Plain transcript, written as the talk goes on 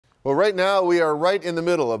Well, right now we are right in the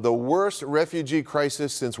middle of the worst refugee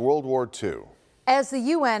crisis since World War II. As the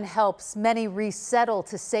UN helps many resettle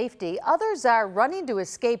to safety, others are running to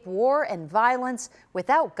escape war and violence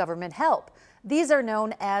without government help. These are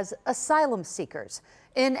known as asylum seekers.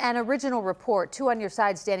 In an original report, 2 on Your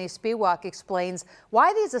Side's Danny Spiewak explains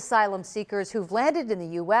why these asylum seekers who've landed in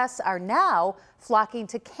the U.S. are now flocking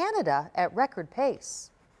to Canada at record pace.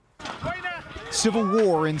 Civil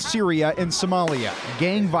war in Syria and Somalia,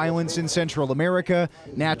 gang violence in Central America,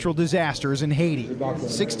 natural disasters in Haiti.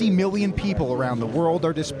 60 million people around the world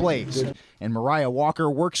are displaced, and Mariah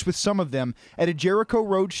Walker works with some of them at a Jericho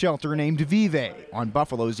Road shelter named Vive on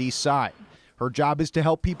Buffalo's east side. Her job is to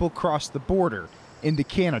help people cross the border into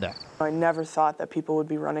Canada. I never thought that people would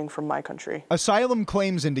be running from my country. Asylum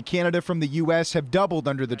claims into Canada from the U.S. have doubled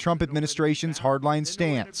under the Trump administration's hardline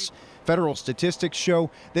stance. Federal statistics show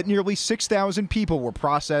that nearly 6,000 people were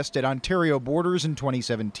processed at Ontario borders in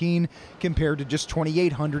 2017 compared to just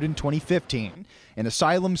 2,800 in 2015. An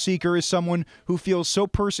asylum seeker is someone who feels so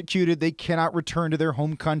persecuted they cannot return to their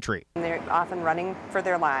home country. They're often running for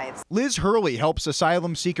their lives. Liz Hurley helps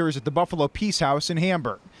asylum seekers at the Buffalo Peace House in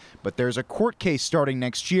Hamburg. But there's a court case starting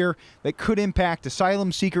next year that could impact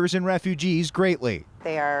asylum seekers and refugees greatly.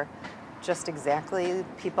 They are just exactly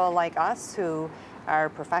people like us who are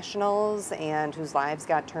professionals and whose lives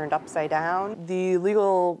got turned upside down. The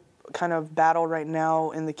legal kind of battle right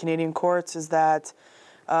now in the Canadian courts is that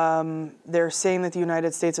they're saying that the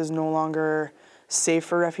United States is no longer safe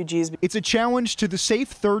for refugees. It's a challenge to the Safe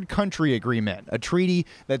Third Country Agreement, a treaty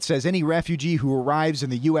that says any refugee who arrives in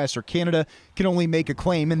the U.S. or Canada can only make a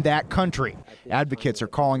claim in that country. Advocates are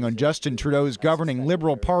calling on Justin Trudeau's governing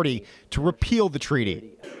Liberal Party to repeal the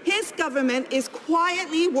treaty. His government is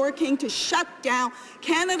quietly working to shut down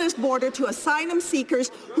Canada's border to asylum seekers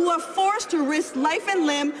who are forced to risk life and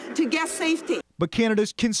limb to get safety. But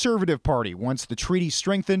Canada's Conservative Party wants the treaty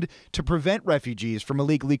strengthened to prevent refugees from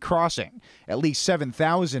illegally crossing. At least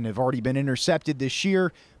 7,000 have already been intercepted this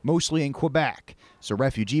year, mostly in Quebec. So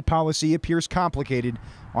refugee policy appears complicated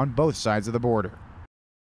on both sides of the border.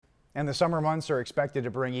 And the summer months are expected to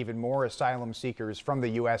bring even more asylum seekers from the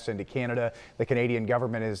U.S. into Canada. The Canadian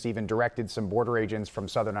government has even directed some border agents from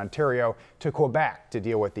southern Ontario to Quebec to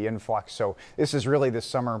deal with the influx. So this is really this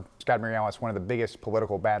summer, Scott Murialis, one of the biggest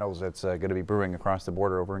political battles that's going to be brewing across the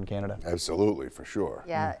border over in Canada. Absolutely, for sure.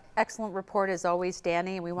 Yeah, excellent report as always,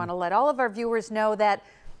 Danny. And we want to let all of our viewers know that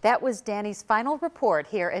that was Danny's final report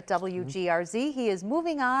here at WGRZ. He is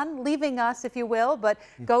moving on, leaving us, if you will, but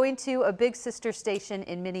going to a big sister station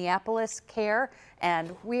in Minneapolis, CARE,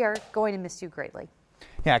 and we are going to miss you greatly.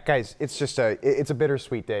 Yeah, guys, it's just it's a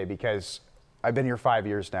bittersweet day because I've been here 5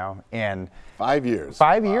 years now, and 5 years.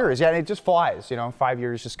 5 years, yeah, and it just flies. You know, 5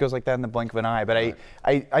 years just goes like that in the blink of an eye. But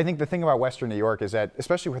right. I think the thing about Western New York is that,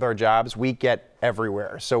 especially with our jobs, we get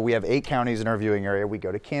everywhere. So we have 8 counties in our viewing area. We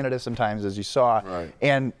go to Canada sometimes, as you saw, right.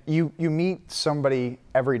 And you meet somebody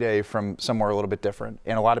every day from somewhere a little bit different.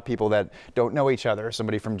 And a lot of people that don't know each other.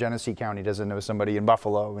 Somebody from Genesee County doesn't know somebody in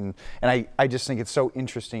Buffalo, and I just think it's so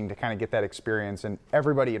interesting to kind of get that experience. And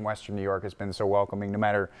everybody in Western New York has been so welcoming, no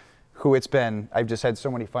matter who it's been. I've just had so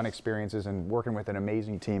many fun experiences and working with an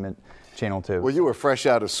amazing team at Channel 2. Well, you were fresh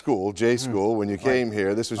out of school, J-School, when you came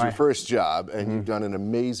here. This was your Right. first job, and you've done an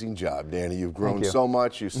amazing job, Danny. You've grown so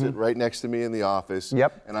much. You sit right next to me in the office,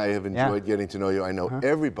 Yep. and I have enjoyed getting to know you. I know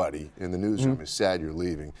everybody in the newsroom is sad you're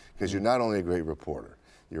leaving, because you're not only a great reporter,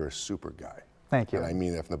 you're a super guy. Thank you. And I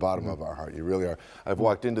mean that from the bottom of our heart. You really are. I've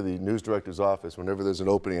walked into the news director's office. Whenever there's an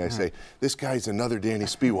opening, I say, this guy's another Danny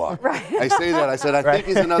Spiewak. Right. I say that. I said, I think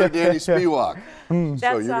he's another Danny Spiewak.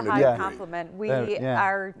 That's so a high compliment.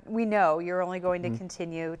 We know you're only going to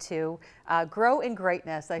continue to grow in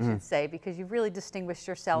greatness, I should say, because you've really distinguished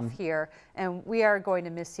yourself here, and we are going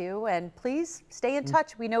to miss you. And please stay in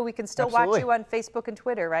touch. We know we can still watch you on Facebook and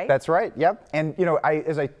Twitter, right? That's right. Yep. And you know,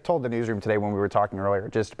 as I told the newsroom today when we were talking earlier,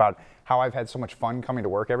 just about how I've had so much fun coming to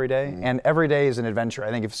work every day, and every day is an adventure. I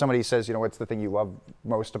think if somebody says, you know, what's the thing you love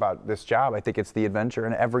most about this job, I think it's the adventure.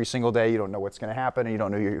 And every single day, you don't know what's going to happen, and you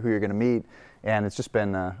don't know who you're going to meet. And it's just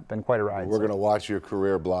been quite a ride. We're going to watch your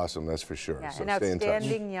career blossom, that's for sure. Yeah, so an stay in touch.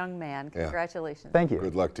 outstanding young man. Congratulations. Thank you.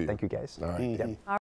 Good luck to you. Thank you, guys. All right. Yep.